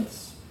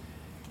prominence.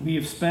 We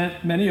have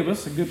spent, many of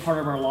us, a good part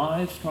of our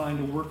lives trying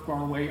to work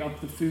our way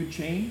up the food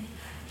chain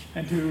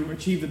and to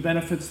achieve the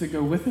benefits that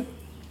go with it.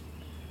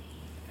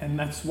 And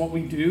that's what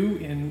we do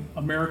in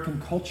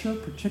American culture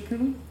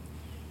particularly.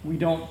 We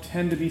don't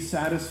tend to be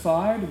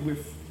satisfied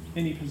with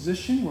any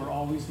position. We're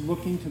always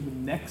looking to the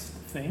next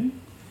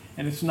thing.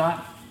 And it's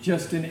not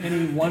just in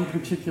any one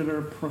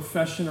particular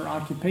profession or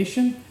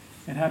occupation.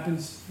 It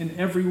happens in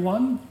every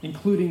one,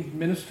 including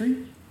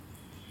ministry.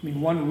 I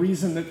mean, one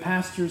reason that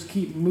pastors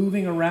keep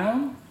moving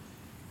around,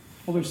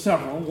 well, there's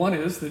several. One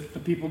is that the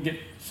people get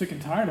sick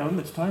and tired of them.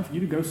 It's time for you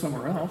to go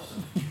somewhere else.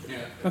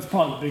 Yeah. That's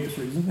probably the biggest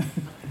reason.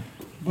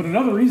 But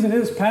another reason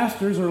is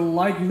pastors are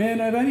like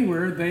men of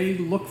anywhere. They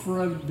look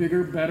for a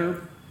bigger,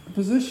 better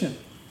position.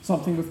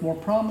 Something with more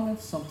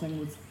prominence, something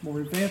with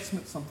more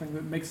advancement, something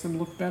that makes them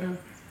look better.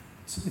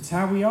 It's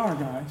how we are,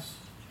 guys.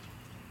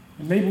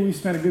 And maybe we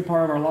spent a good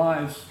part of our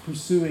lives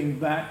pursuing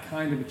that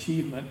kind of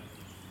achievement.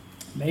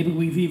 Maybe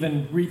we've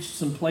even reached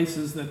some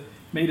places that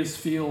made us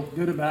feel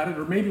good about it,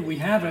 or maybe we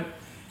haven't,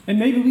 and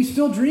maybe we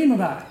still dream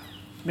about it.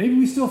 Maybe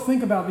we still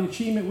think about the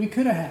achievement we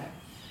could have had.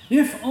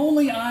 If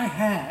only I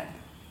had.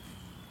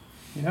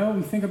 You know,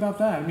 we think about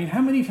that. I mean,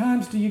 how many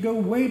times do you go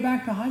way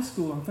back to high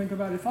school and think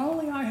about, if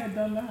only I had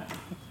done that,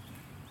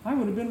 I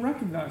would have been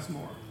recognized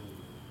more.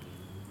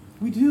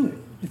 We do it.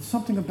 It's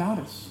something about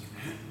us.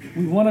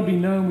 We want to be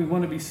known. We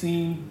want to be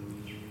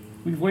seen.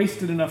 We've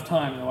wasted enough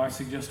time, though, I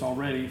suggest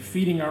already,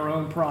 feeding our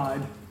own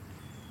pride.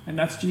 And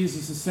that's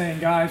Jesus is saying,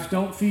 guys,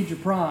 don't feed your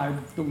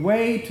pride. The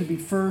way to be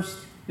first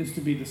is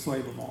to be the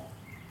slave of all.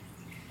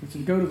 It's to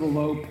go to the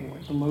low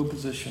point, the low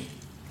position.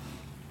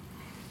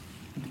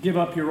 And to give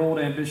up your old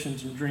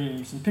ambitions and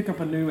dreams and pick up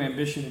a new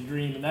ambition and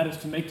dream, and that is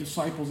to make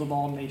disciples of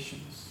all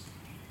nations.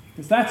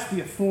 Because that's the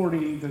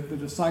authority that the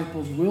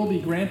disciples will be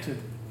granted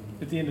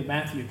at the end of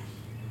Matthew.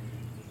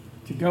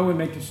 To go and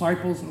make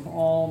disciples of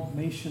all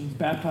nations,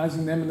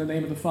 baptizing them in the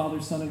name of the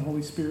Father, Son, and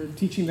Holy Spirit,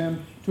 teaching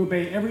them to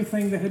obey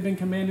everything that had been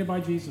commanded by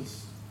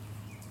Jesus.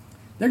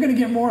 They're going to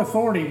get more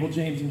authority, will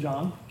James and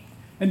John,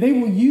 and they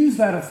will use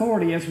that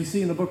authority, as we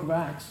see in the book of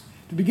Acts,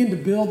 to begin to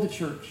build the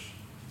church.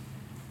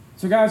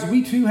 So guys,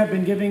 we too have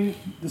been given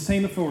the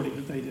same authority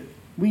that they did.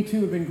 We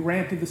too have been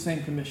granted the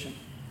same commission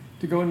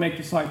to go and make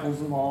disciples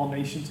of all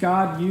nations.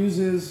 God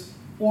uses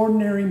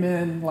ordinary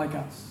men like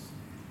us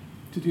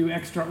to do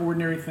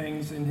extraordinary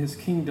things in his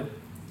kingdom.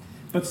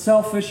 But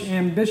selfish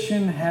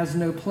ambition has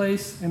no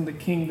place in the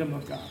kingdom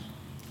of God.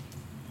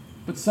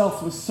 But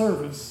selfless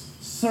service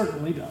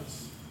certainly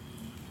does.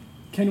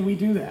 Can we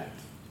do that?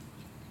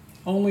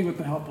 Only with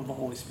the help of the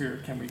Holy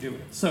Spirit can we do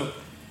it. So,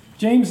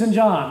 James and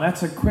John,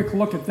 that's a quick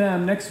look at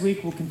them. Next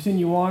week we'll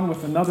continue on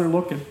with another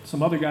look at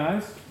some other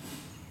guys.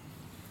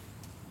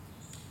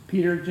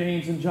 Peter,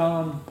 James, and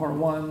John, part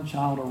 1,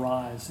 Child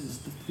Arise, is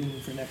the theme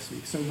for next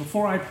week. So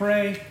before I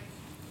pray,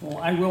 well,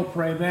 I will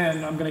pray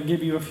then. I'm going to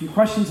give you a few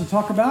questions to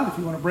talk about. If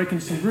you want to break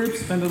into some groups,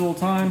 spend a little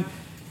time.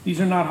 These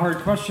are not hard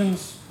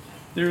questions.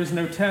 There is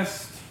no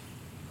test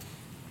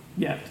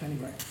yet,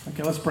 anyway.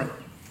 Okay, let's pray.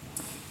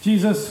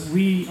 Jesus,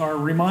 we are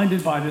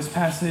reminded by this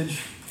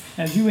passage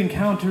as you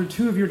encountered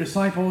two of your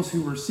disciples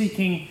who were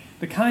seeking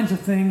the kinds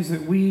of things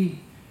that we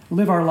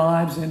live our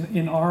lives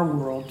in our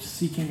world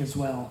seeking as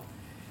well.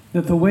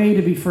 That the way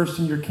to be first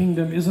in your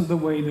kingdom isn't the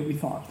way that we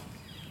thought.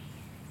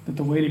 that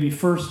the way to be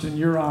first in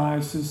your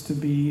eyes is to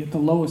be at the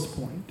lowest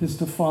point, is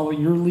to follow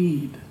your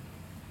lead,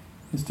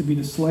 is to be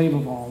the slave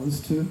of all,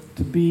 is to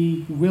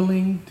be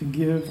willing to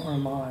give our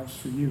lives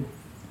for you.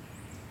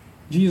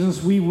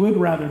 Jesus, we would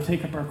rather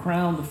take up our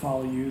crown to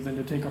follow you than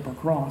to take up our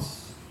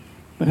cross.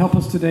 But help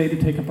us today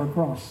to take up our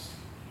cross.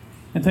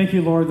 And thank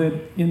you, Lord,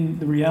 that in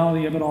the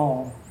reality of it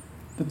all,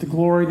 that the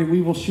glory that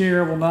we will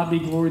share will not be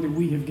glory that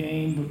we have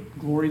gained, but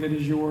glory that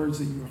is yours,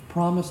 that you have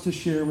promised to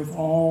share with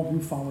all who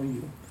follow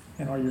you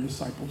and are your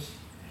disciples.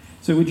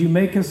 So would you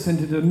make us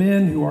into the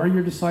men who are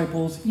your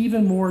disciples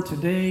even more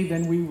today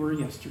than we were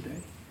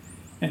yesterday.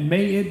 And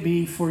may it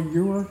be for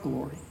your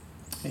glory.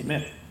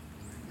 Amen.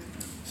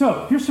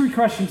 So here's 3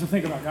 questions to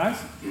think about, guys.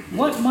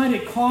 What might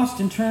it cost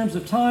in terms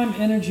of time,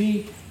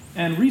 energy,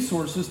 and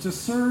resources to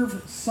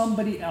serve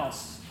somebody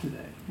else today?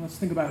 Let's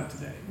think about it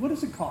today. What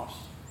does it cost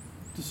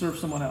to serve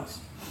someone else?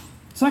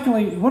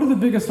 Secondly, what are the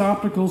biggest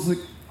obstacles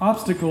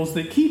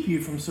that keep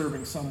you from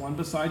serving someone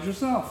besides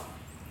yourself?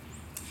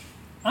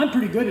 I'm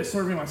pretty good at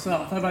serving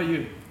myself. How about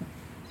you?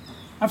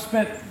 I've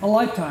spent a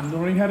lifetime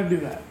learning how to do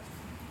that.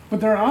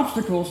 But there are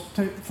obstacles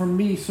for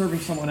me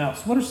serving someone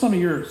else. What are some of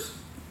yours?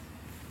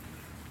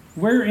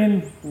 Where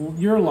in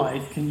your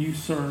life can you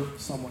serve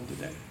someone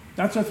today?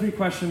 That's our 3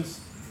 questions.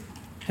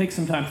 Take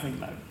some time to think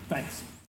about it. Thanks.